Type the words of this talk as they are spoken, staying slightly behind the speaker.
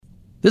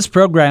This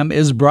program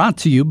is brought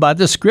to you by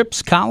the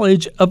Scripps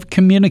College of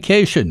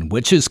Communication,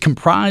 which is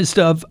comprised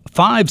of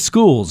 5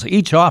 schools,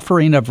 each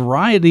offering a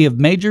variety of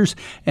majors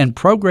and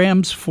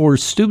programs for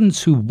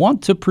students who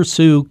want to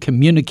pursue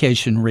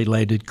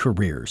communication-related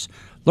careers.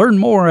 Learn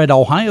more at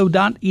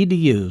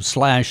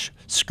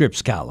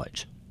ohio.edu/Scripps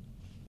College.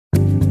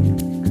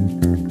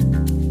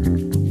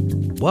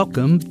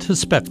 Welcome to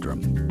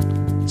Spectrum.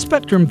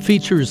 Spectrum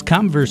features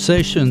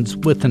conversations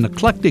with an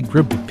eclectic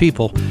group of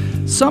people.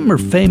 Some are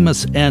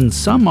famous and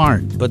some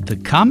aren't, but the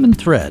common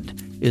thread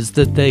is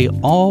that they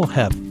all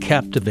have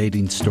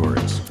captivating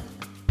stories.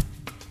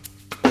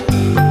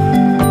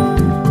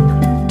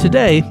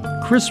 Today,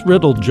 Chris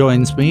Riddle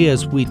joins me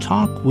as we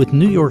talk with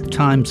New York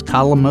Times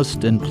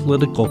columnist and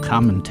political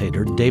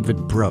commentator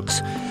David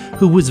Brooks,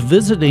 who was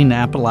visiting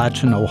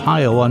Appalachian,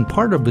 Ohio on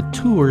part of a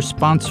tour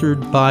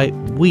sponsored by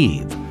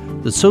Weave,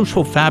 the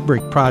social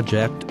fabric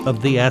project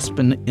of the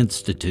Aspen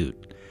Institute.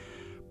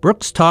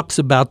 Brooks talks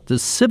about the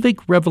civic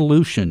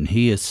revolution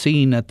he has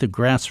seen at the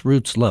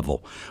grassroots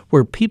level,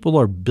 where people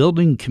are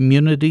building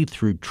community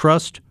through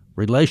trust,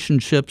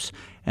 relationships,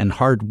 and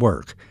hard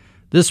work.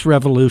 This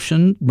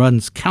revolution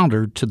runs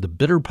counter to the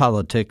bitter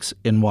politics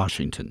in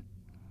Washington.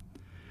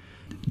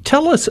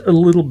 Tell us a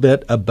little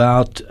bit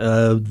about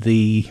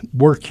the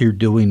work you're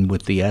doing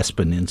with the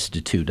Aspen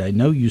Institute. I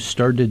know you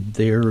started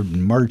there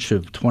in March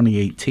of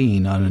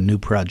 2018 on a new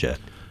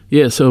project.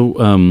 Yeah,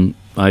 so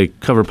I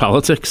cover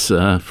politics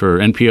for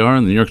NPR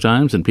and the New York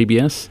Times and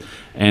PBS,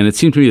 and it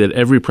seemed to me that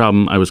every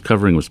problem I was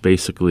covering was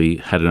basically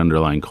had an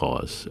underlying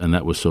cause, and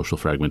that was social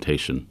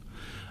fragmentation.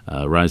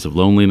 Rise of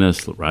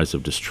loneliness, rise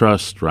of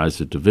distrust,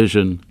 rise of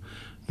division.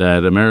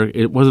 That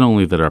it wasn't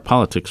only that our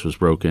politics was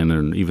broken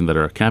and even that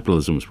our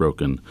capitalism was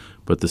broken,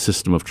 but the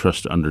system of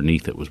trust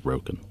underneath it was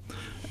broken.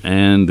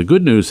 And the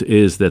good news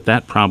is that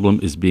that problem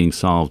is being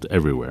solved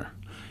everywhere.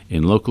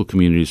 In local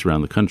communities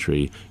around the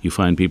country, you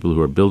find people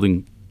who are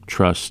building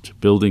trust,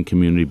 building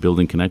community,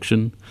 building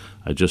connection.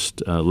 I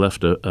just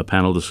left a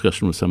panel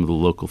discussion with some of the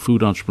local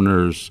food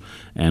entrepreneurs,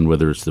 and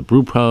whether it's the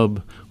Brew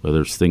Pub, whether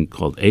it's a thing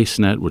called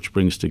AceNet, which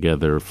brings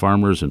together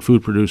farmers and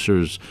food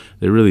producers,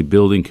 they're really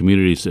building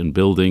communities and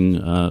building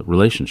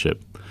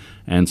relationship.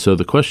 And so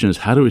the question is,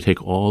 how do we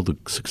take all the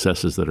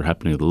successes that are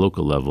happening at the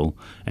local level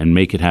and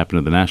make it happen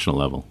at the national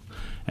level?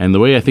 And the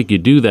way I think you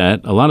do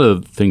that, a lot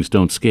of things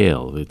don't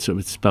scale.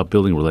 It's about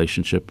building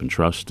relationship and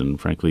trust and,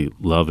 frankly,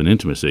 love and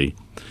intimacy.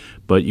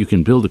 But you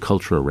can build a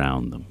culture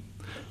around them.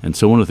 And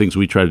so one of the things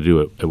we try to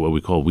do at what we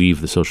call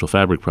Weave, the Social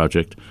Fabric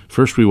Project,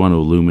 first we want to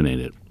illuminate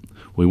it.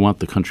 We want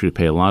the country to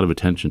pay a lot of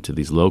attention to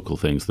these local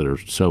things that are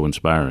so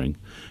inspiring.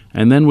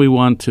 And then we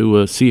want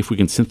to see if we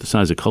can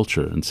synthesize a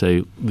culture and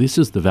say, this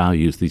is the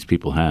values these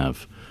people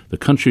have. The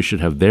country should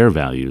have their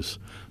values,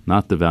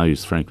 not the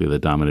values, frankly, that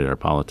dominate our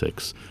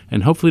politics,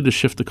 and hopefully to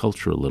shift the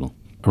culture a little.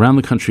 Around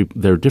the country,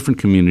 there are different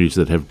communities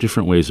that have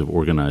different ways of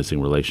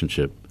organizing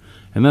relationship.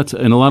 And that's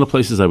in a lot of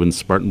places. I was in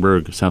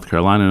Spartanburg, South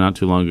Carolina not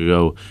too long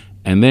ago,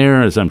 and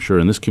there, as I'm sure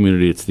in this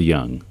community, it's the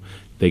young.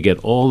 They get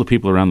all the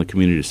people around the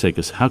community to say,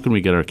 how can we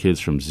get our kids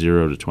from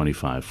 0 to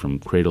 25, from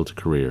cradle to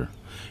career?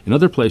 In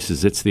other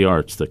places, it's the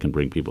arts that can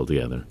bring people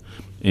together.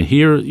 And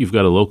here, you've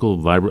got a local,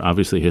 vibrant,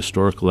 obviously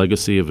historic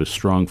legacy of a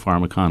strong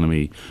farm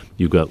economy.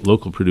 You've got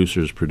local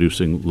producers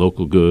producing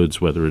local goods,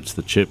 whether it's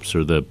the chips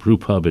or the brew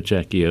pub at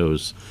Jackie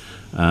O's.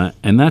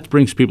 And that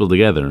brings people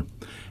together.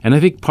 And I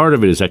think part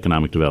of it is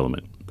economic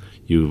development.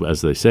 You,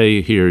 as they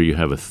say here, you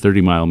have a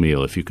 30-mile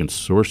meal. If you can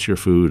source your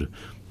food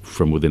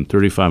from within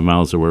 35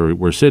 miles of where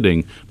we're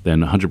sitting, then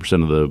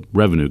 100% of the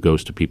revenue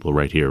goes to people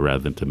right here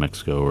rather than to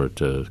Mexico or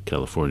to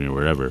California or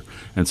wherever.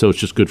 And so it's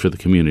just good for the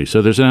community.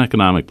 So there's an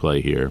economic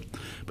play here.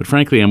 But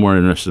frankly, I'm more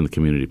interested in the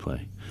community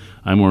play.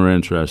 I'm more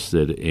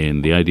interested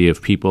in the idea of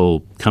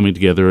people coming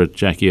together at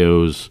Jackie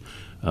O's,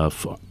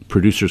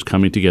 producers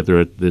coming together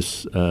at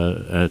this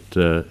at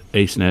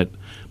AceNet,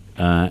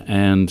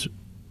 and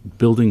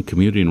building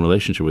community and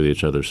relationship with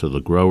each other so the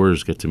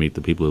growers get to meet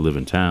the people who live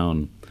in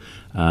town,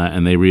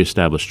 and they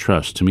reestablish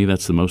trust. To me,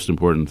 that's the most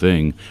important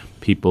thing.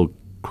 People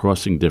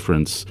crossing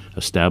difference,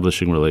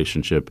 establishing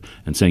relationship,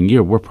 and saying,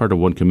 yeah, we're part of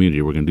one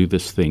community. We're going to do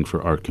this thing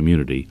for our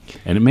community.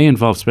 And it may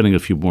involve spending a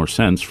few more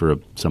cents for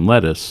some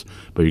lettuce,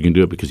 but you can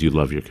do it because you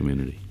love your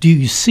community. Do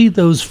you see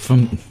those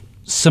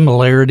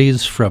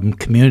similarities from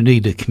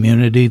community to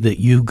community that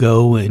you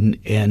go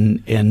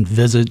and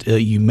visit?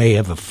 You may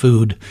have a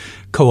food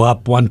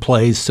co-op one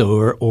place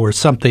or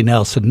something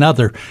else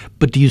another,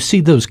 but do you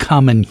see those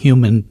common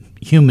human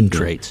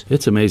traits?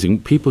 It's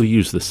amazing. People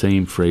use the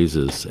same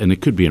phrases, and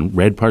it could be in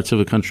red parts of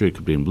the country, it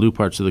could be in blue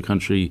parts of the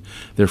country.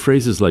 They're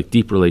phrases like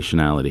deep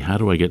relationality. How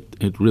do I get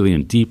it really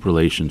in deep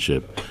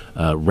relationship?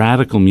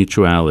 Radical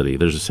mutuality.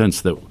 There's a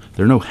sense that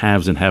there are no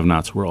haves and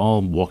have-nots. We're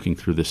all walking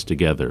through this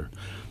together.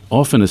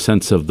 Often a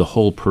sense of the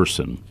whole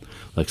person.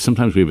 Like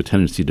sometimes we have a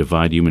tendency to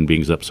divide human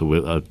beings up. So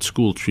a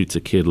school treats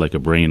a kid like a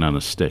brain on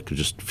a stick, to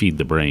just feed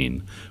the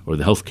brain. Or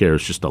the healthcare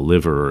is just a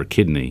liver or a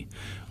kidney.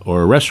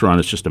 Or a restaurant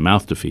is just a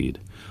mouth to feed.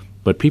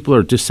 But people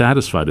are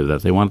dissatisfied with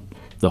that. They want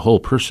the whole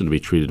person to be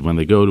treated. When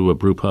they go to a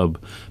brew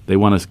pub, they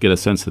want to get a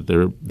sense that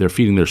they're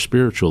feeding their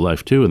spiritual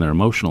life too and their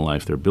emotional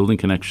life. They're building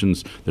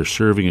connections. They're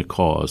serving a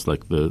cause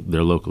like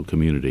their local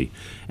community.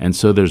 And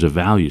so there's a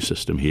value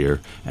system here,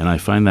 and I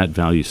find that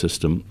value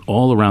system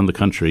all around the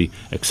country,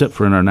 except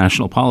for in our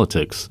national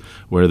politics,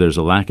 where there's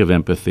a lack of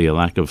empathy, a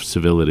lack of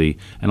civility,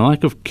 and a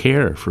lack of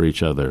care for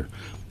each other.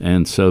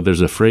 And so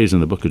there's a phrase in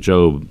the book of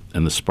Job,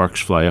 and the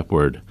sparks fly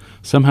upward.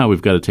 Somehow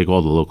we've got to take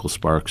all the local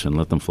sparks and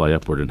let them fly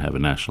upward and have a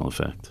national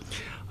effect.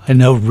 I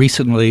know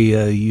recently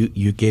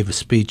you gave a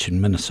speech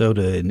in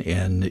Minnesota,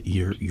 and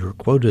your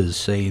quote is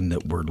saying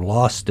that we're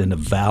lost in a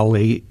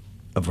valley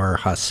of our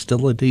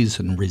hostilities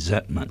and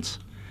resentments.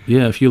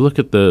 Yeah, if you look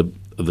at the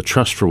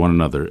trust for one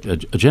another, a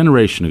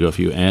generation ago, if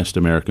you asked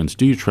Americans,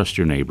 do you trust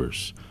your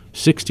neighbors?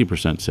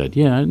 60% said,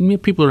 yeah,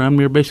 people around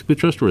me are basically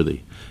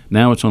trustworthy.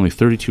 Now it's only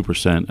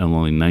 32% and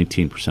only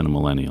 19% of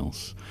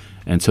millennials.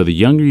 And so the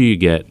younger you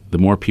get, the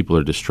more people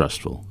are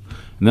distrustful.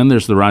 And then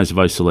there's the rise of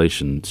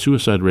isolation.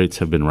 Suicide rates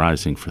have been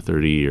rising for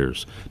 30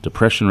 years.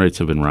 Depression rates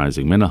have been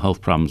rising. Mental health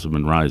problems have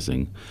been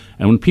rising.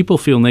 And when people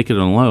feel naked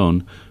and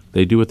alone,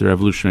 they do what their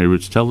evolutionary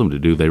roots tell them to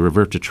do. They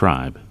revert to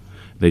tribe.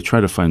 They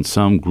try to find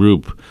some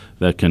group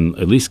that can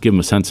at least give them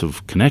a sense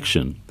of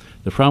connection.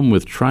 The problem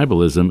with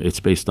tribalism,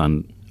 it's based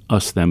on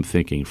us-them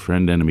thinking,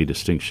 friend-enemy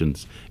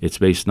distinctions. It's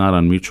based not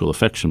on mutual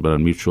affection, but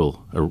on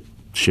mutual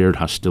shared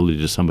hostility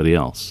to somebody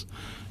else.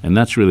 And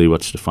that's really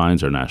what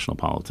defines our national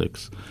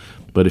politics.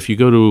 But if you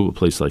go to a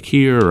place like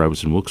here, or I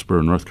was in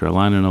Wilkesboro, North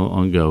Carolina not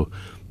long ago,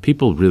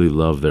 people really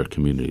love their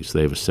communities.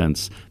 They have a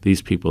sense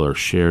these people are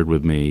shared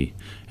with me,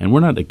 and we're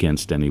not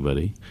against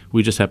anybody.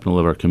 We just happen to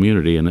love our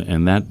community,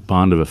 and that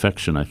bond of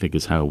affection, I think,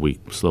 is how we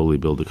slowly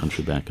build the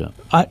country back up.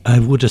 I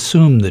would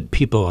assume that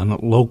people on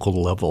a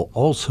local level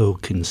also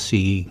can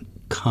see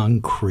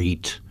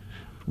concrete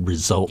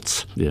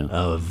results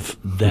of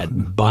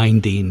that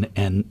binding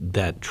and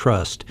that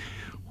trust,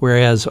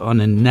 whereas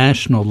on a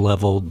national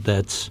level,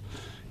 that's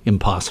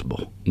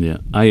impossible. Yeah.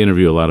 I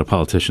interview a lot of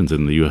politicians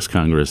in the U.S.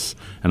 Congress,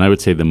 and I would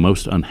say the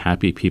most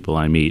unhappy people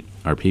I meet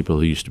are people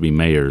who used to be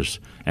mayors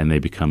and they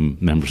become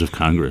members of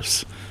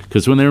Congress.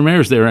 Because when they were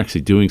mayors, they were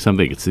actually doing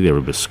something. You could see they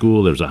were a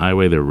school, there was a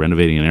highway, they were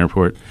renovating an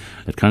airport.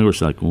 At Congress,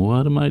 they're like,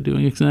 what am I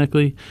doing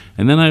exactly?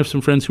 And then I have some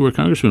friends who were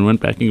congressmen,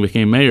 went back and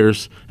became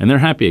mayors, and they're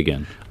happy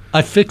again.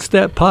 I fixed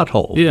that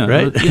pothole,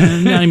 right?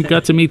 I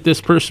got to meet this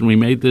person. We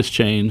made this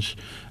change.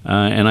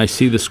 And I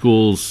see the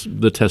schools,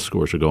 the test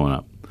scores are going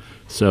up.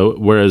 So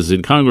whereas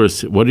in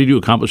Congress, what did you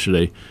accomplish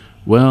today?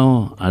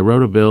 Well, I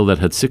wrote a bill that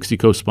had 60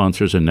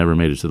 co-sponsors and never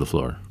made it to the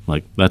floor.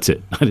 Like, that's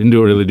it. I didn't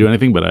really do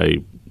anything, but I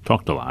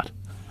talked a lot.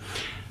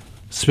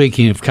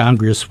 Speaking of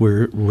Congress,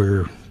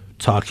 we're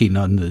talking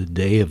on the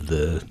day of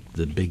the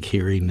big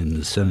hearing in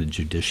the Senate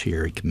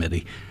Judiciary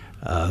Committee.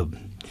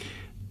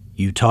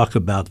 You talk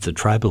about the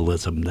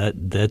tribalism.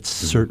 That's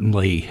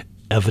certainly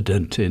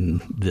evident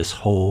in this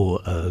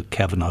whole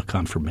Kavanaugh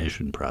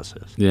confirmation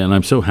process. Yeah, and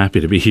I'm so happy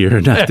to be here,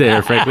 not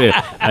there. Frankly,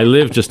 I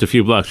live just a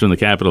few blocks from the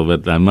Capitol,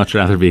 but I'd much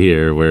rather be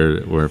here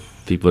where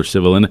people are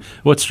civil. And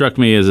what struck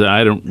me is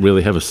I don't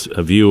really have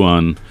a view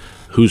on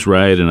who's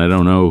right, and I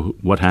don't know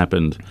what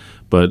happened,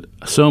 but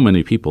so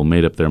many people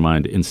made up their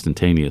mind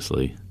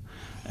instantaneously.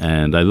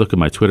 And I look at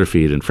my Twitter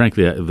feed, and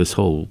frankly, this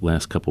whole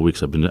last couple of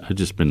weeks, I've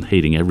just been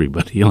hating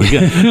everybody.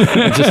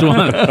 I just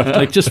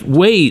want, just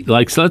wait.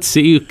 So let's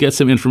see, get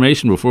some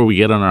information before we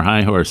get on our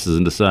high horses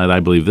and decide I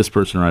believe this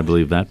person or I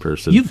believe that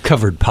person. You've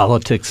covered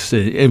politics,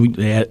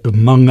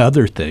 among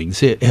other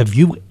things. Have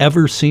you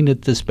ever seen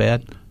it this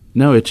bad?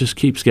 No, it just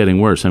keeps getting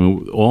worse. I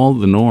mean, all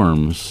the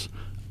norms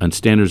and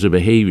standards of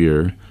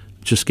behavior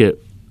just get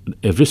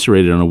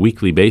eviscerated on a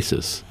weekly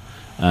basis.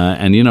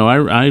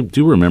 I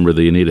do remember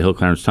the Anita Hill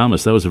Clarence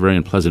Thomas. That was a very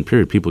unpleasant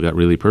period. People got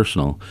really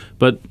personal.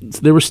 But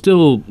there were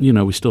still,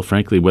 we still,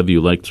 frankly, whether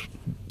you liked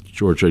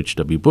George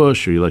H.W.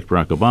 Bush or you liked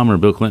Barack Obama or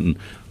Bill Clinton,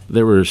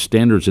 there were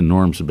standards and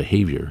norms of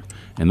behavior.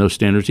 And those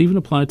standards even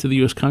applied to the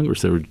U.S.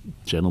 Congress. There were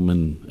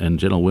gentlemen and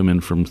gentlewomen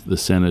from the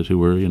Senate who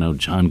were,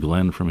 John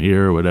Glenn from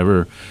here or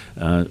whatever,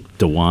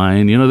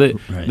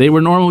 DeWine. They were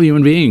normal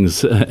human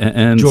beings.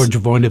 And George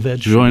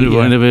Voinovich.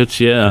 Voinovich,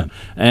 yeah.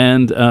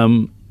 And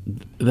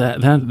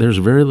that there's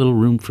very little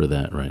room for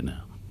that right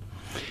now.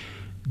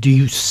 Do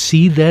you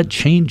see that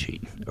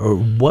changing? Or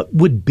what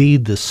would be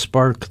the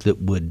spark that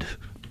would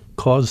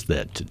cause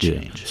that to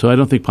change? Yeah. So I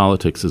don't think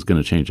politics is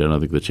going to change. I don't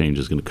think the change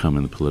is going to come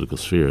in the political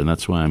sphere, and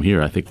that's why I'm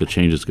here. I think the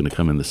change is going to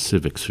come in the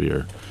civic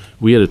sphere.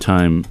 We had a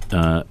time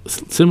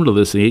similar to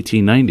this in the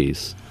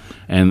 1890s,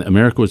 and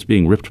America was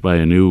being ripped by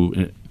a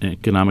new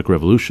economic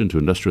revolution to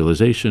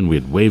industrialization. We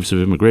had waves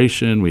of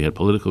immigration. We had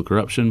political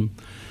corruption.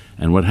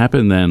 And what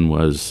happened then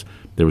was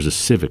there was a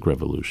civic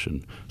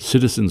revolution.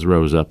 Citizens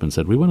rose up and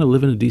said, we want to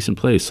live in a decent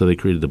place. So they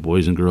created the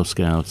Boys and Girl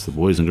Scouts, the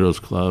Boys and Girls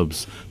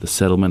Clubs, the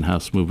Settlement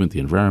House movement, the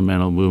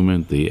environmental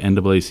movement, the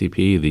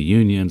NAACP, the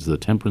unions, the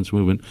temperance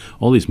movement.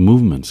 All these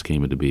movements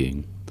came into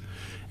being.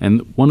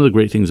 And one of the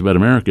great things about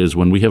America is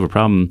when we have a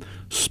problem,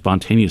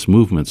 spontaneous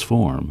movements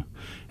form.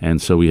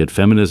 And so we had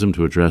feminism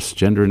to address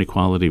gender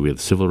inequality. We had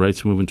the civil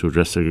rights movement to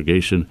address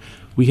segregation.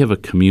 We have a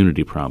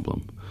community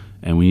problem,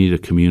 and we need a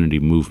community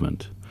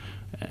movement.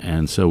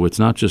 And so it's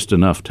not just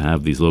enough to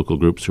have these local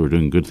groups who are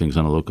doing good things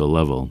on a local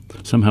level.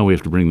 Somehow we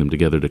have to bring them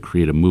together to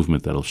create a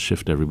movement that'll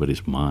shift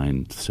everybody's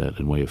mindset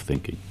and way of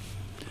thinking.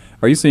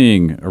 Are you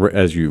seeing,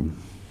 as you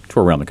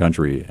tour around the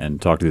country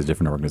and talk to these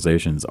different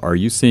organizations, are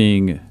you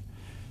seeing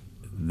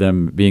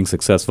them being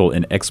successful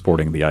in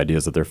exporting the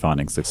ideas that they're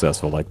finding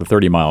successful? Like the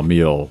 30-mile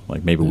meal,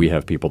 like maybe we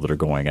have people that are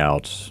going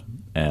out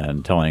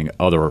and telling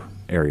other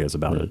areas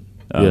about it.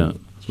 Yeah.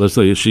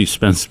 Leslie, she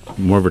spends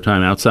more of her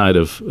time outside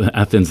of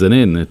Athens than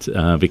in it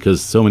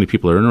because so many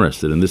people are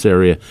interested. And this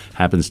area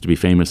happens to be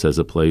famous as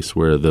a place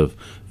where the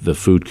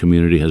food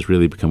community has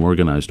really become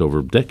organized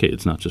over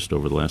decades, not just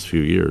over the last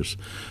few years.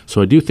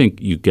 So I do think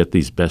you get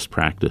these best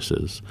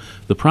practices.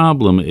 The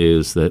problem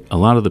is that a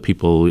lot of the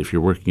people, if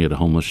you're working at a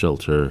homeless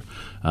shelter,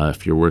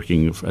 if you're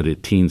working at a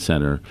teen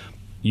center,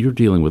 you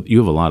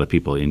have a lot of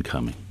people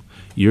incoming.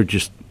 You're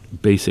just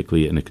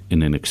basically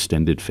in an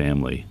extended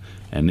family.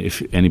 And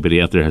if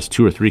anybody out there has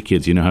 2 or 3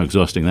 kids, you know how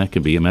exhausting that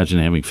can be. Imagine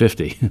having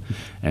 50.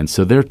 And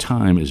so their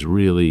time is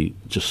really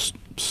just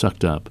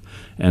sucked up.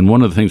 And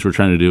one of the things we're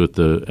trying to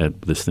do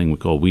at this thing we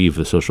call Weave,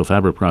 the Social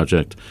Fabric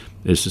Project,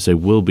 is to say,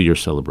 we'll be your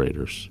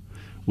celebrators.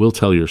 We'll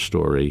tell your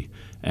story.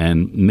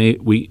 And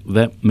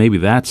maybe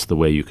that's the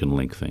way you can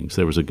link things.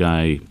 There was a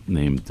guy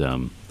named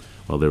Kevin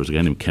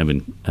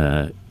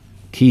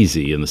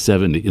Kesey in the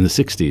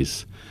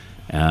 60s.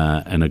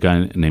 And a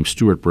guy named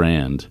Stuart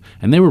Brand.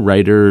 And they were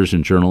writers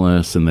and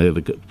journalists,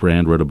 and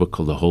Brand wrote a book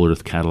called The Whole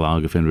Earth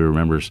Catalog, if anybody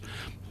remembers.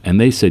 And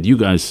they said, you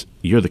guys,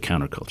 you're the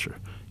counterculture.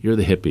 You're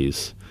the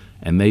hippies.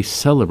 And they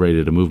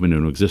celebrated a movement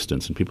into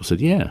existence. And people said,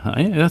 yeah,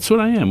 that's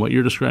what I am. What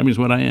you're describing is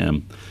what I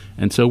am.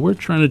 And so we're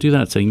trying to do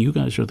that, saying you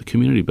guys are the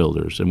community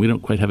builders. And we don't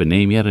quite have a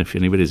name yet. If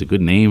anybody has a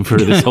good name for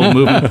this whole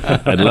movement,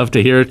 I'd love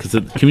to hear it, because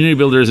the community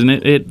builder isn't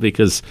it,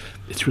 because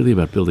it's really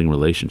about building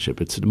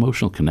relationship. It's an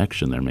emotional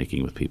connection they're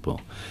making with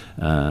people.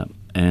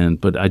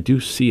 But I do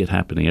see it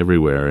happening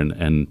everywhere.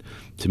 And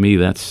to me,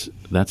 that's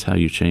how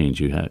you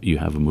change. You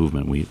have a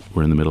movement.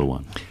 We're in the middle of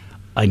one.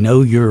 I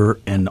know you're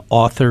an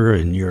author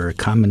and you're a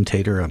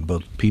commentator on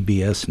both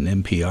PBS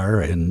and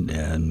NPR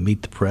and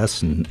Meet the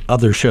Press and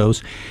other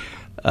shows.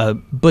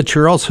 But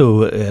you're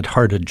also at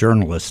heart a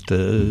journalist,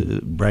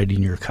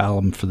 writing your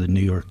column for the New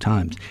York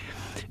Times.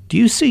 Do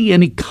you see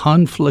any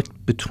conflict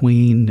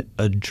between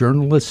a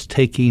journalist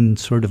taking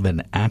sort of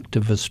an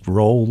activist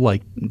role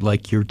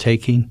like you're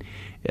taking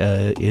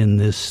in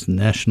this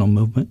national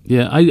movement?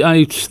 Yeah,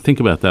 I think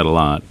about that a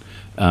lot.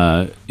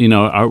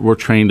 We're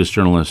trained as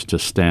journalists to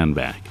stand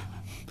back.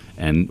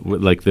 And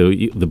like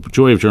the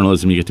joy of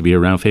journalism, you get to be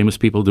around famous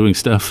people doing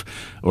stuff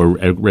or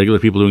regular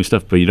people doing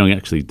stuff, but you don't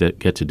actually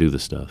get to do the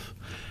stuff.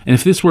 And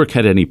if this work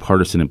had any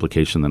partisan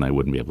implication, then I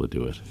wouldn't be able to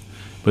do it.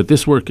 But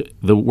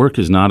the work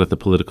is not at the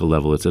political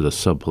level. It's at a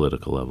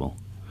sub-political level.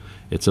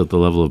 It's at the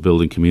level of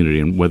building community.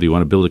 And whether you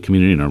want to build a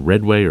community in a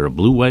red way or a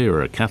blue way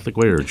or a Catholic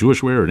way or a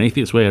Jewish way or an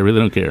atheist way, I really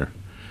don't care.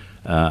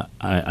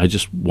 I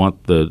just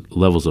want the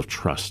levels of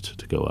trust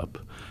to go up.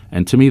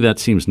 And to me, that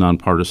seems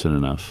nonpartisan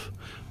enough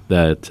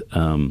that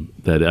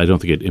I don't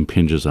think it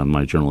impinges on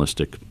my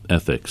journalistic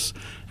ethics.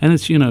 And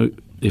it's,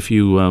 if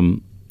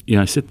you,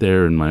 I sit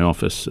there in my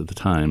office at the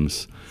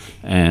Times,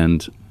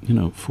 and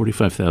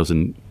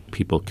 45,000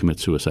 people commit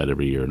suicide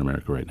every year in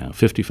America right now.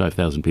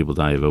 55,000 people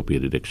die of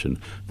opiate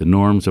addiction. The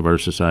norms of our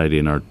society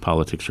and our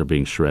politics are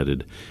being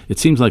shredded. It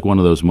seems like one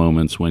of those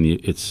moments when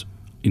it's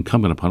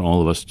incumbent upon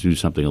all of us to do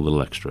something a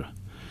little extra.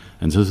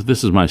 And so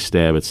this is my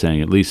stab at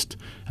saying, at least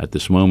at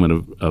this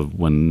moment of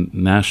when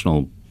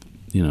national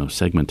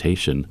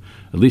segmentation,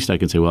 at least I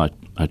can say, well,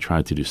 I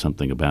tried to do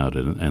something about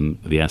it.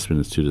 And the Aspen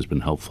Institute has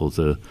been helpful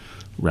to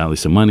rally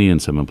some money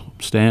and some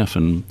staff,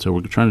 and so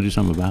we're trying to do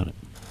something about it.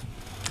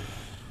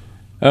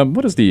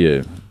 What is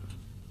the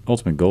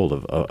ultimate goal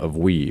of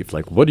Weave?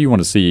 Like, what do you want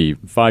to see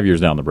 5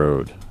 years down the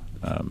road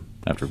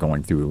after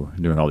going through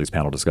doing all these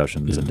panel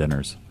discussions and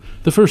dinners?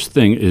 The first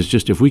thing is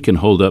just if we can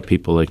hold up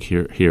people like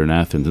here in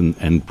Athens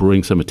and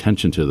bring some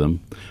attention to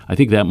them, I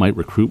think that might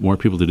recruit more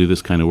people to do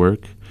this kind of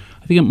work.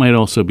 I think it might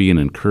also be an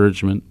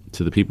encouragement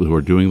to the people who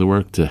are doing the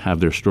work to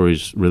have their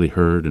stories really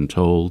heard and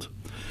told.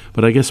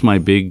 But I guess my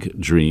big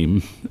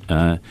dream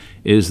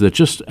is that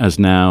just as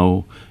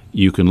now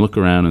you can look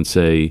around and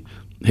say,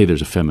 hey,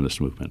 there's a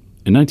feminist movement.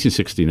 In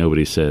 1960,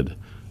 nobody said,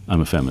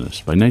 I'm a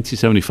feminist. By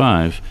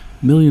 1975,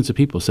 millions of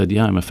people said,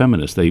 yeah, I'm a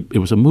feminist. It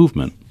was a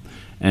movement.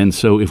 And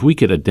so if we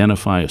could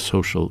identify a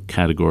social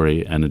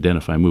category and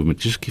identify a movement,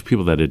 just give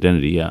people that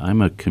identity, yeah,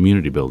 I'm a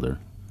community builder,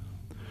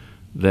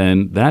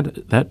 then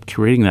that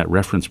creating that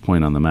reference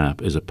point on the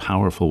map is a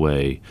powerful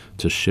way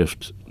to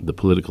shift the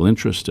political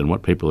interest and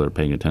what people are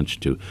paying attention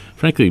to.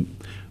 Frankly,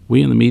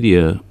 we in the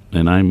media,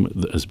 and I'm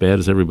as bad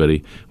as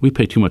everybody, we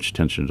pay too much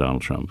attention to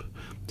Donald Trump.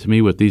 To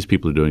me, what these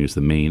people are doing is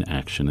the main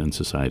action in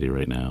society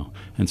right now.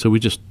 And so we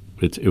just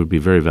it would be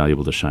very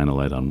valuable to shine a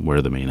light on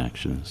where the main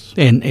action is.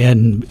 And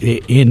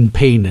in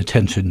paying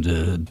attention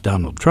to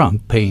Donald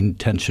Trump, paying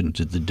attention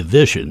to the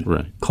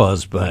division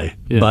caused by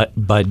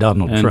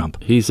Donald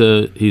Trump. He's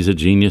a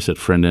genius at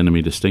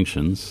friend-enemy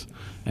distinctions,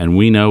 and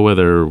we know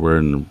whether we're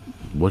in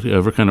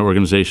whatever kind of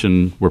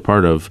organization we're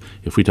part of.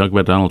 If we talk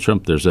about Donald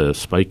Trump, there's a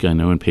spike, I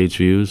know, in page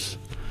views.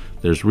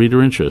 There's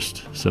reader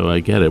interest, so I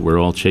get it. We're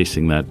all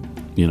chasing that.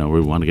 We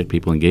want to get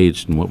people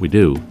engaged in what we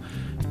do.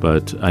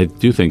 But I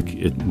do think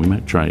we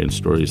might try in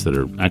stories that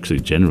are actually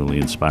genuinely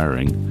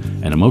inspiring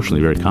and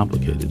emotionally very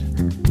complicated.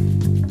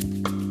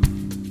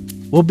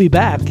 We'll be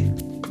back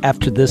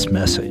after this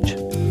message.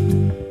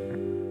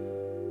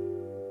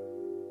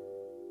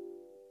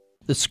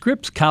 The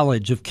Scripps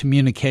College of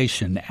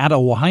Communication at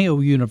Ohio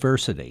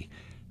University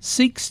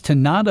seeks to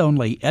not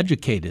only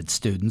educate its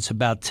students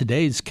about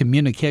today's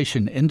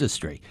communication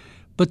industry,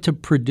 but to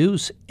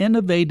produce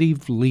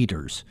innovative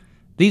leaders.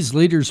 These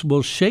leaders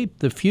will shape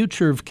the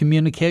future of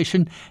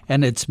communication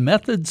and its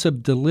methods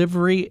of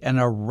delivery in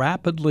a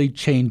rapidly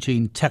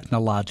changing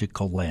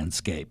technological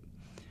landscape.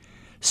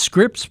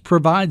 Scripps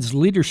provides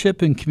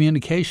leadership in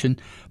communication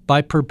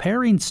by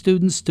preparing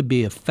students to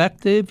be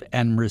effective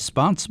and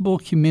responsible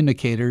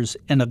communicators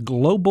in a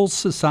global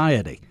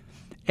society,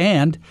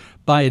 and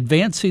by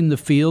advancing the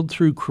field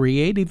through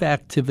creative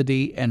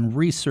activity and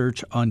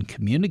research on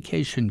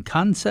communication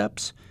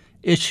concepts,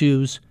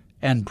 issues,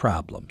 and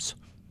problems.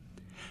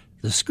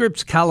 The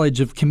Scripps College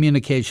of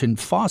Communication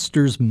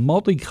fosters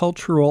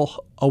multicultural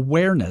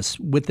awareness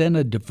within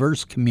a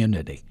diverse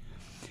community.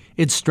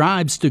 It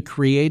strives to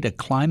create a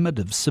climate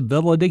of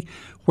civility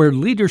where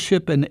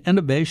leadership and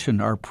innovation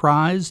are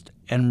prized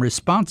and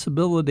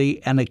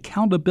responsibility and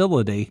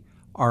accountability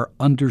are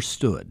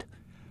understood.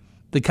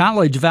 The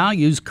college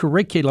values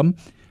curriculum,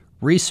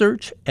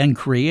 research, and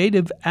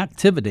creative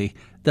activity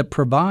that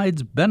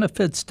provides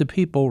benefits to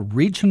people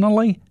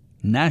regionally,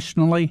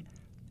 nationally,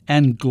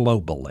 and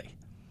globally.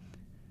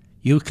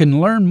 You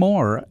can learn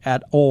more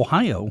at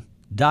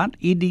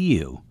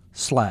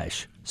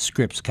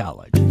ohio.edu/Scripps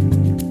College.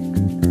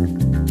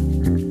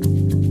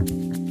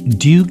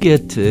 Do you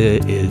get,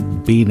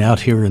 being out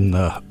here in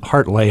the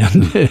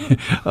heartland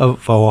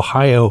of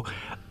Ohio,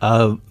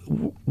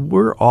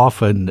 we're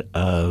often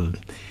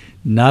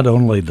not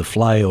only the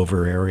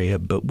flyover area,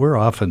 but we're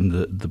often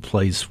the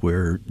place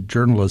where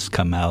journalists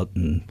come out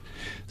and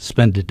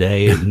spend a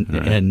day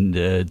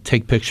and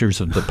take pictures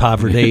of the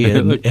poverty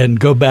and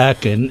go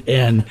back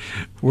and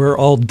we're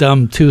all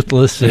dumb,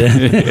 toothless,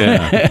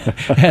 and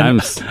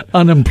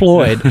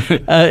unemployed.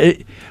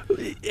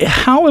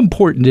 How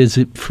important is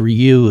it for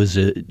you as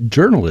a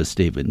journalist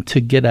even to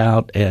get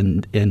out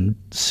and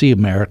see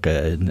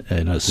America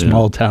in a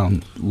small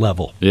town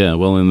level? Yeah,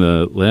 well, in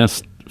the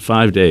last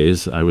 5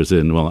 days, I was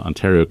in,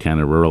 Ontario,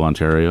 Canada, rural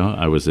Ontario.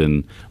 I was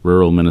in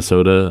rural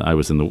Minnesota. I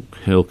was in the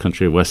hill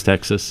country of West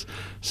Texas.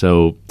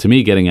 So to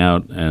me, getting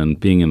out and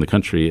being in the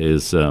country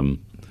is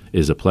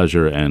a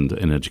pleasure and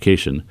an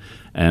education.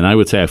 And I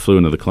would say I flew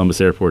into the Columbus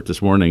airport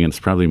this morning, and it's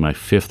probably my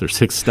 5th or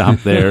 6th stop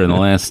there in the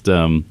last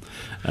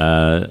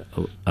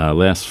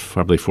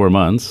probably 4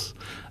 months.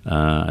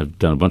 I've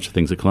done a bunch of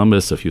things at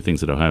Columbus, a few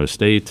things at Ohio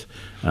State.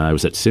 I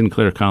was at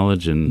Sinclair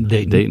College in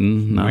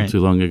Dayton not too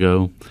long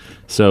ago.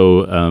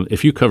 So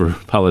if you cover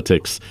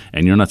politics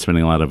and you're not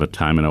spending a lot of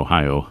time in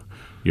Ohio,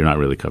 you're not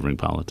really covering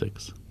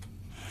politics.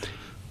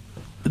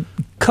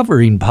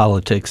 Covering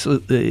politics,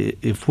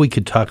 if we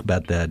could talk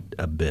about that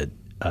a bit,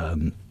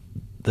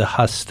 the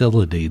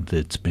hostility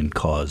that's been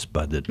caused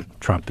by the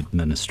Trump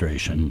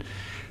administration. Mm-hmm.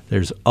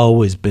 There's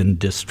always been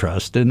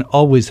distrust and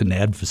always an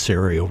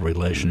adversarial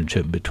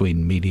relationship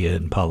between media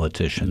and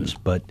politicians,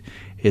 but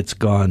it's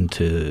gone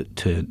to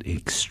an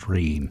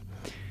extreme.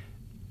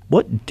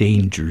 What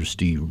dangers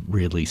do you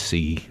really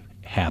see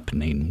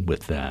happening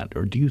with that?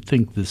 Or do you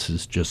think this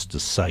is just a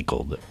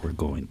cycle that we're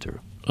going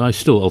through? I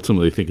still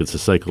ultimately think it's a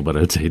cycle, but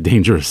I'd say a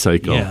dangerous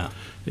cycle. Yeah.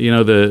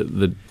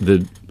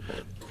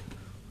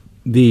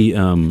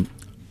 The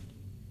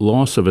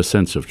loss of a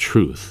sense of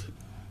truth,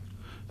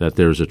 that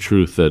there's a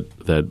truth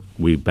that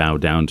we bow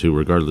down to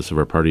regardless of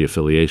our party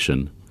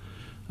affiliation.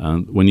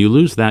 When you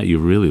lose that,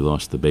 you've really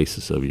lost the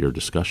basis of your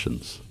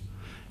discussions.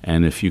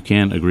 And if you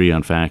can't agree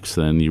on facts,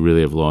 then you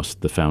really have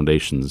lost the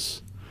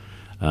foundations.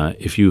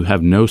 If you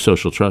have no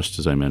social trust,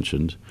 as I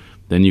mentioned,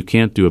 then you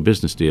can't do a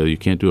business deal, you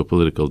can't do a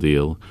political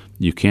deal,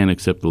 you can't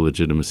accept the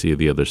legitimacy of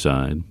the other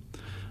side.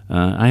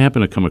 I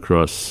happen to come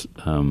across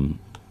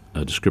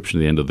a description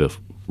of the end of the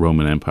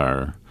Roman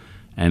Empire,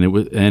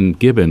 and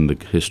Gibbon, the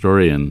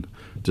historian,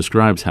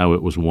 describes how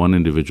it was one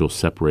individual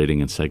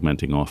separating and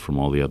segmenting off from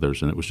all the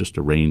others, and it was just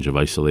a range of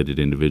isolated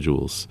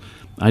individuals.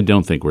 I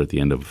don't think we're at the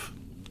end of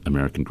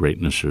American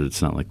greatness, or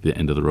it's not like the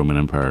end of the Roman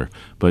Empire,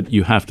 but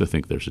you have to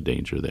think there's a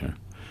danger there,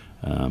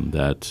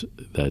 that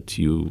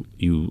you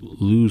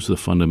lose the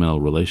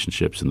fundamental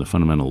relationships and the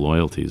fundamental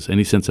loyalties,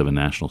 any sense of a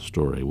national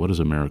story. What is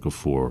America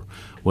for?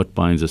 What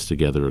binds us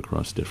together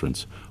across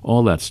difference?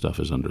 All that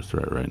stuff is under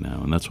threat right now,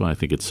 and that's why I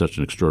think it's such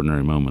an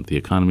extraordinary moment. The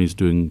economy's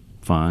doing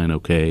fine,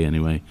 okay,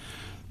 anyway,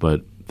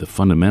 but the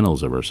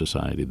fundamentals of our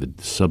society, the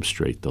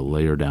substrate, the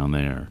layer down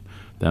there.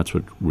 That's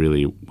what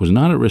really was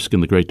not at risk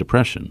in the Great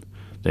Depression.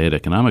 They had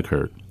economic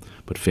hurt,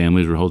 but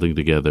families were holding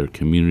together,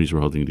 communities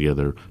were holding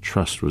together,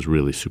 trust was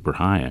really super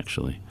high,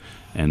 actually.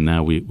 And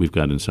now we've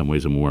got, in some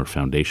ways, a more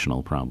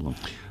foundational problem.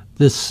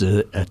 This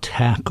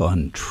attack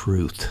on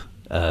truth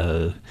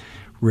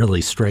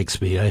really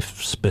strikes me. I've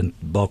spent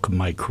the bulk of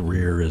my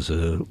career as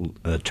an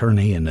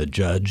attorney and a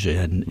judge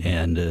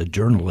and a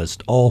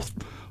journalist.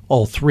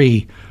 All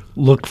three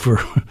look for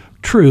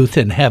truth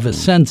and have a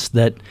sense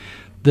that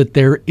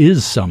there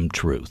is some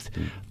truth.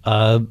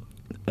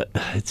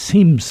 It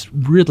seems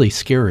really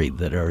scary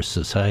that our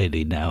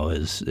society now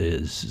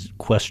is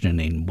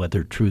questioning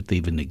whether truth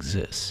even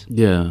exists.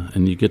 Yeah,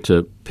 and you get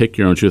to pick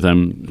your own truth.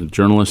 I'm a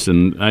journalist,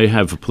 and I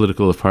have a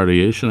political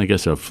affiliation, I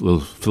guess a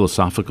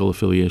philosophical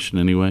affiliation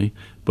anyway.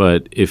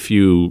 But if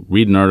you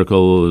read an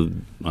article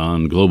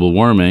on global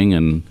warming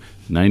and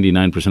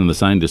 99% of the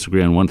scientists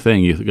disagree on one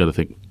thing, you've got to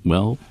think,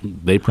 well,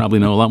 they probably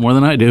know a lot more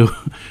than I do.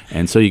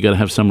 And so you got to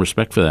have some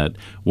respect for that.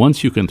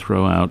 Once you can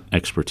throw out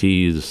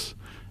expertise,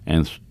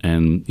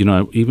 and you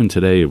know, even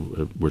today,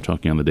 we're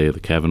talking on the day of the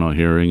Kavanaugh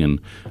hearing, and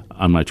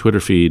on my Twitter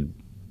feed,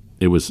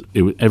 it was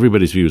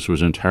everybody's views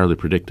was entirely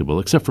predictable,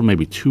 except for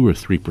maybe 2 or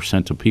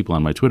 3% of people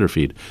on my Twitter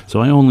feed. So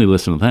I only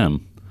listen to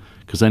them,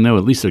 because I know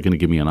at least they're going to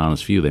give me an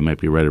honest view. They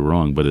might be right or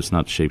wrong, but it's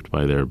not shaped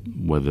by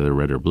whether they're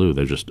red or blue.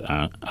 They're just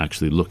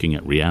actually looking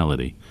at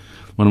reality.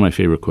 One of my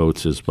favorite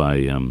quotes is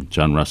by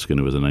John Ruskin,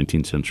 who was a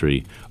 19th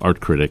century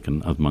art critic,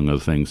 and among other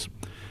things.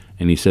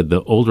 And he said,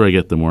 "The older I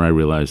get, the more I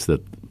realize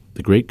that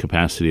the great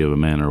capacity of a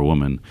man or a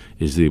woman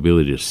is the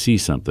ability to see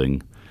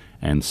something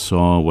and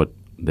saw what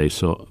they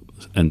saw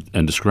and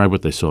describe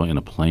what they saw in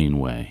a plain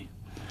way.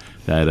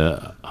 That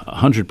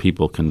 100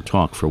 people can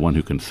talk for one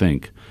who can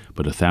think,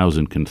 but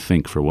 1,000 can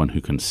think for one who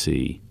can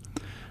see."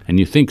 And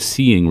you think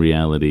seeing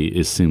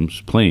reality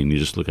seems plain. You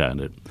just look at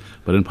it.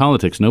 But in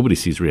politics, nobody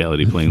sees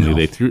reality plainly. No.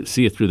 They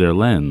see it through their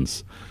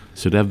lens.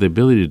 So to have the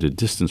ability to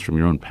distance from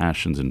your own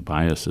passions and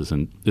biases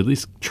and at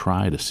least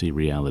try to see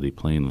reality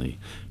plainly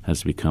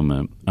has become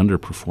an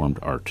underperformed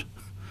art.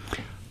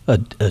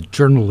 A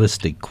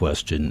journalistic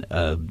question.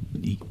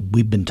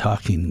 We've been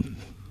talking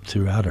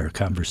throughout our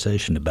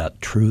conversation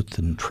about truth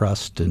and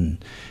trust and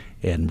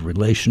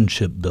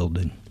relationship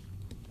building.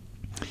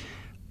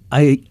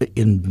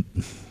 In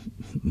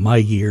my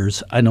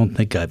years, I don't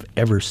think I've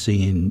ever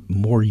seen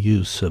more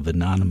use of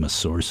anonymous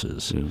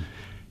sources. Yeah.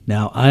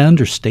 Now, I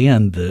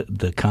understand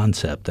the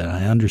concept, and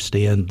I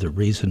understand the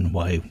reason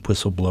why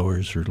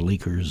whistleblowers or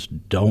leakers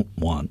don't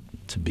want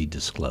to be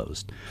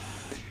disclosed.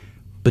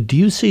 But do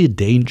you see a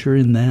danger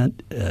in that,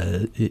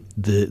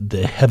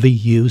 the heavy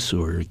use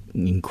or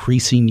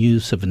increasing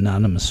use of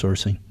anonymous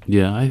sourcing?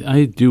 Yeah,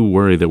 I do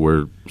worry that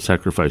we're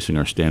sacrificing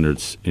our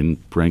standards,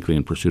 frankly,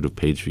 in pursuit of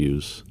page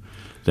views,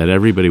 that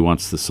everybody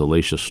wants the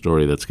salacious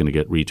story that's going to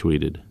get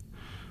retweeted,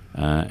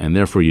 and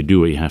therefore you do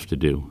what you have to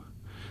do.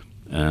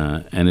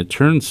 And it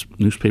turns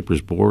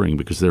newspapers boring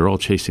because they're all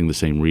chasing the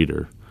same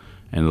reader.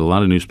 And a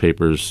lot of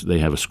newspapers, they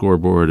have a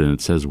scoreboard, and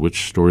it says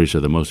which stories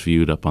are the most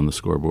viewed up on the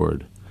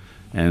scoreboard.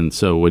 And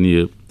so when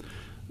you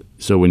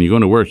go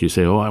into work, you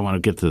say, "Oh, I want to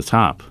get to the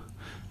top,"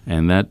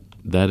 and that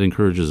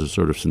encourages a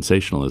sort of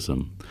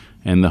sensationalism.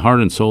 And the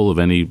heart and soul of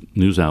any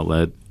news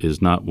outlet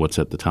is not what's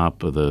at the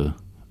top of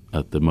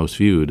at the most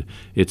viewed.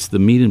 It's the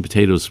meat and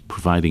potatoes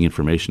providing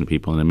information to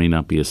people, and it may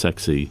not be as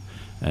sexy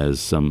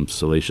as some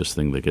salacious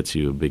thing that gets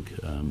you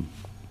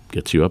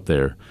gets you up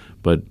there.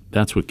 But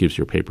that's what gives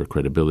your paper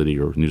credibility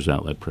or news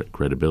outlet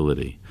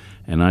credibility.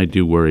 And I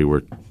do worry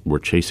we're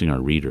chasing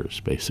our readers,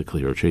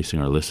 basically, or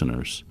chasing our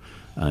listeners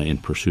in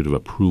pursuit of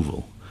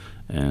approval.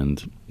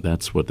 And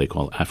that's what they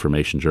call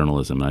affirmation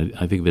journalism.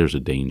 I think there's a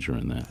danger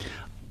in that.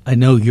 I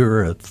know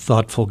you're a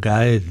thoughtful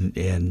guy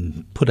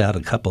and put out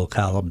a couple of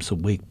columns a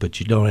week, but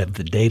you don't have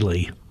the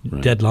daily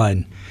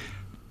deadline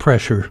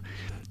pressure.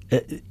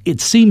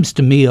 It seems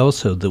to me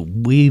also that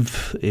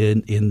we've,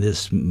 in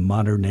this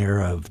modern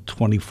era of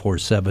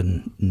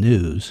 24/7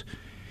 news,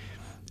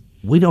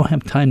 we don't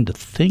have time to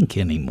think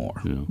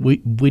anymore. Yeah.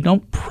 We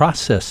don't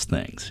process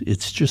things.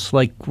 It's just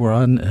like we're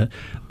on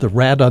the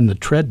rat on the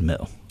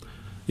treadmill.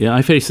 Yeah,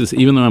 I face this.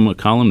 Even though I'm a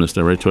columnist,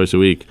 I write twice a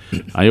week.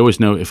 I always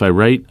know if I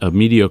write a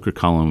mediocre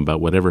column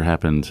about whatever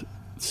happened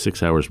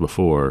 6 hours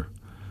before,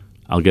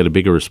 I'll get a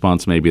bigger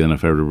response maybe than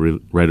if I were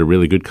to write a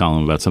really good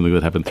column about something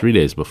that happened 3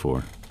 days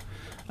before.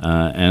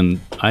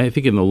 And I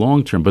think in the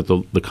long term, but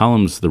the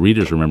columns the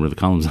readers remember, the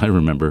columns I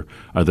remember,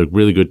 are the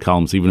really good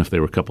columns, even if they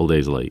were a couple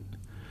days late.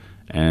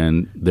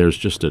 And there's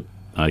just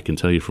I can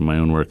tell you from my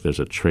own work, there's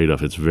a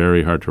trade-off. It's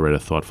very hard to write a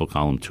thoughtful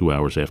column 2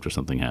 hours after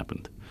something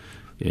happened.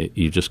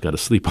 You just got to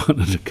sleep on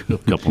it a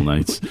couple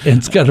nights. And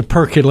it's got to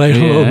percolate a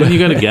little bit. You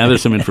got to gather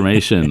some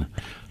information.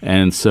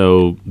 And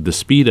so the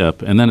speed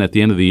up, and then at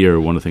the end of the year,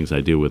 one of the things I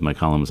do with my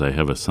columns, I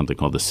have something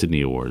called the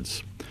Sydney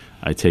Awards.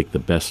 I take the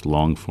best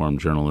long-form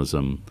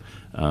journalism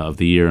of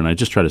the year, and I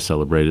just try to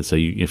celebrate it.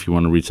 Say, if you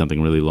want to read something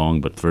really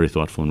long but very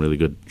thoughtful and really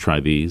good, try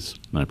these.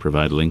 And I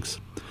provide links.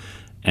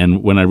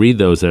 And when I read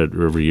those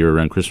every year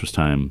around Christmas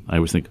time, I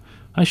always think,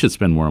 I should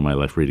spend more of my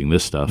life reading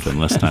this stuff and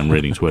less time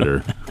reading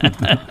Twitter.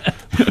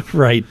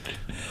 Right.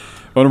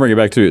 I want to bring you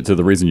back to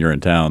the reason you're in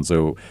town.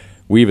 So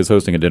Weave is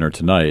hosting a dinner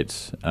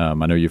tonight. I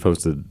know you've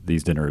hosted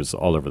these dinners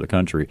all over the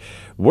country.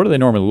 What do they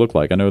normally look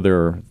like? I know there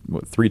are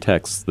 3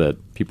 texts that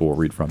people will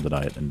read from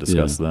tonight and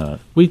discuss that.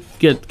 We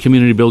get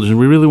community builders, and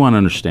we really want to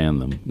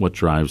understand them, what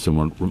drives them,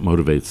 what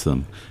motivates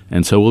them.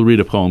 And so we'll read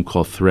a poem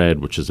called Thread,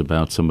 which is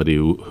about somebody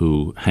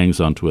who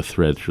hangs onto a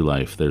thread through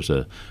life.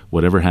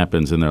 Whatever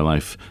happens in their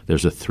life,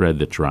 there's a thread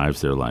that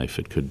drives their life.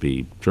 It could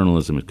be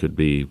journalism, it could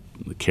be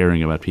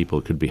caring about people,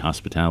 it could be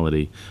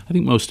hospitality. I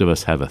think most of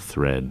us have a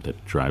thread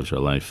that drives our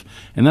life.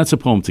 And that's a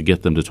poem to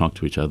get them to talk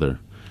to each other,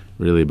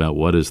 really about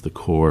what is the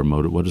core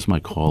motive, what is my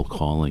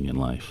calling in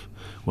life,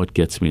 what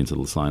gets me into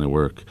this line of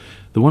work.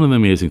 One of the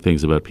amazing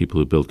things about people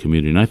who build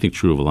community, and I think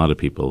true of a lot of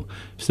people,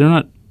 is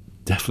they're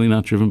definitely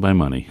not driven by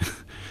money.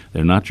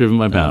 They're not driven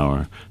by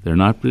power. They're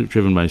not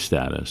driven by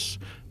status.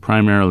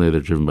 Primarily,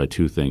 they're driven by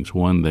 2 things.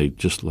 1, they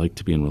just like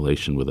to be in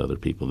relation with other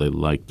people. They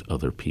liked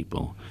other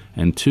people.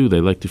 And 2,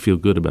 they like to feel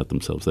good about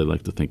themselves. They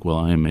like to think, well,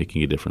 I am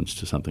making a difference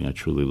to something I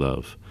truly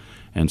love.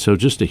 And so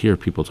just to hear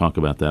people talk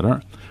about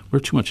that, we're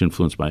too much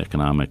influenced by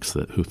economics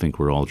who think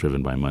we're all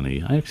driven by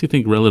money. I actually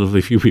think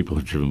relatively few people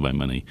are driven by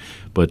money,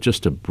 but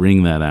just to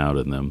bring that out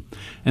in them.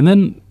 And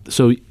then,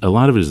 so a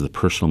lot of it is the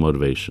personal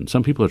motivation.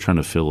 Some people are trying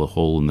to fill a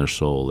hole in their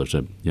soul. There's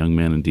a young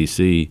man in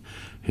D.C.,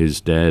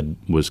 his dad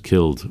was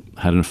killed,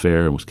 had an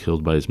affair, and was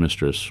killed by his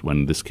mistress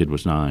when this kid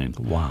was 9.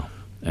 Wow.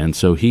 And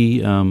so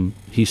he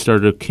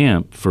started a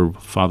camp for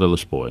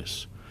fatherless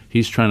boys.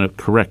 He's trying to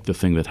correct the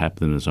thing that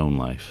happened in his own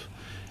life.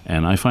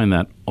 And I find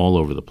that all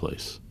over the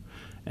place.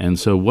 And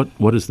so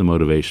what is the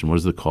motivation? What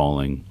is the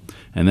calling?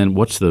 And then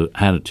what's the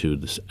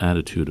attitude, this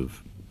attitude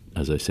of,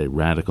 as I say,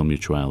 radical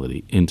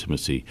mutuality,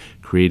 intimacy,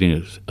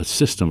 creating a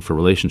system for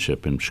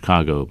relationship. In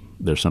Chicago,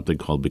 there's something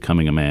called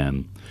Becoming a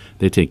Man.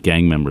 They take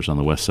gang members on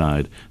the West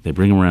Side, they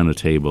bring them around a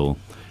table,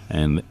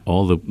 and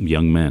all the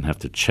young men have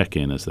to check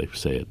in, as they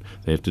say it.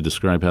 They have to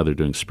describe how they're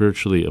doing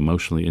spiritually,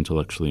 emotionally,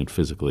 intellectually, and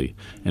physically.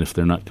 And if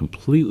they're not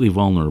completely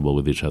vulnerable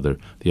with each other,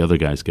 the other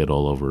guys get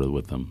all over it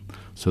with them.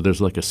 So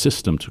there's like a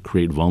system to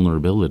create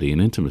vulnerability and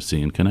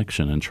intimacy and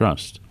connection and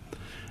trust.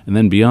 And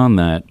then beyond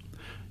that,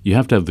 you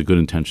have to have the good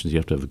intentions, you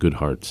have to have the good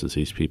hearts, as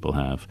these people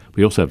have.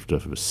 We also have to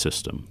have a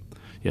system.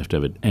 You have to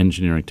have an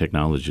engineering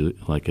technology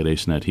like at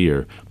AceNet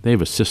here. They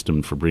have a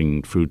system for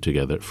bringing food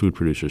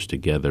producers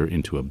together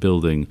into a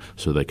building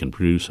so they can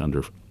produce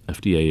under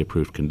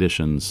FDA-approved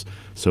conditions.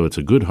 So it's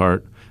a good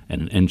heart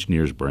and an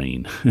engineer's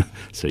brain.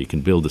 So you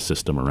can build a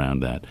system around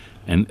that.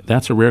 And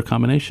that's a rare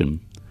combination.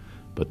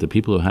 But the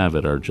people who have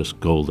it are just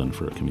golden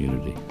for a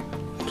community.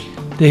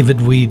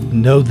 David, we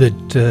know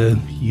that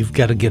you've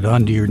got to get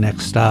on to your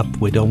next stop.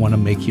 We don't want to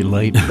make you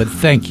late, but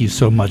thank you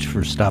so much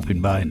for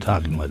stopping by and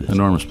talking with us.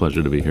 Enormous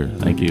pleasure to be here.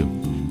 Thank you.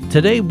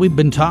 Today, we've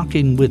been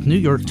talking with New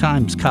York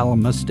Times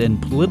columnist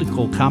and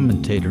political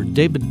commentator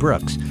David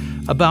Brooks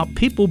about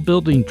people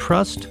building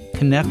trust,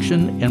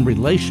 connection, and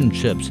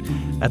relationships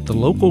at the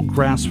local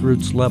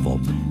grassroots level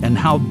and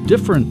how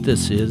different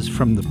this is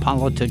from the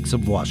politics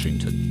of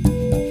Washington.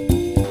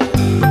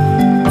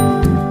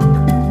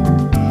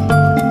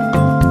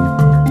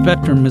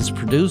 Spectrum is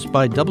produced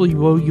by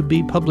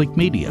WOUB Public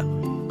Media.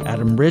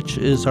 Adam Rich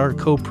is our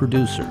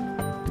co-producer.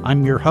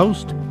 I'm your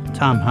host,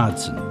 Tom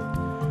Hodson.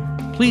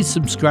 Please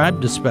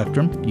subscribe to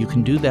Spectrum. You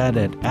can do that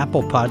at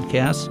Apple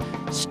Podcasts,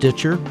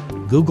 Stitcher,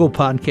 Google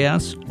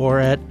Podcasts, or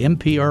at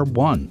NPR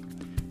One.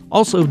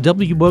 Also,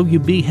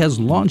 WOUB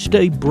has launched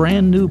a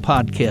brand new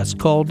podcast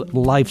called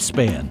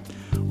Lifespan.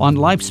 On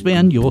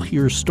Lifespan, you'll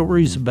hear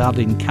stories about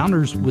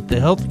encounters with the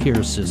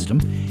healthcare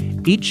system.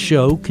 Each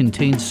show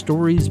contains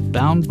stories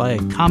bound by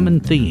a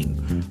common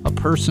theme, a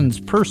person's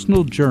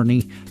personal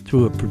journey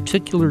through a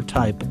particular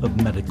type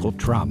of medical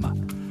trauma.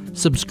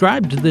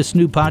 Subscribe to this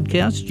new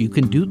podcast. You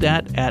can do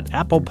that at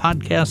Apple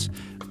Podcasts,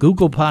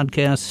 Google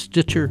Podcasts,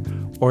 Stitcher,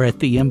 or at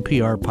the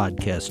NPR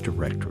Podcast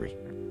Directory.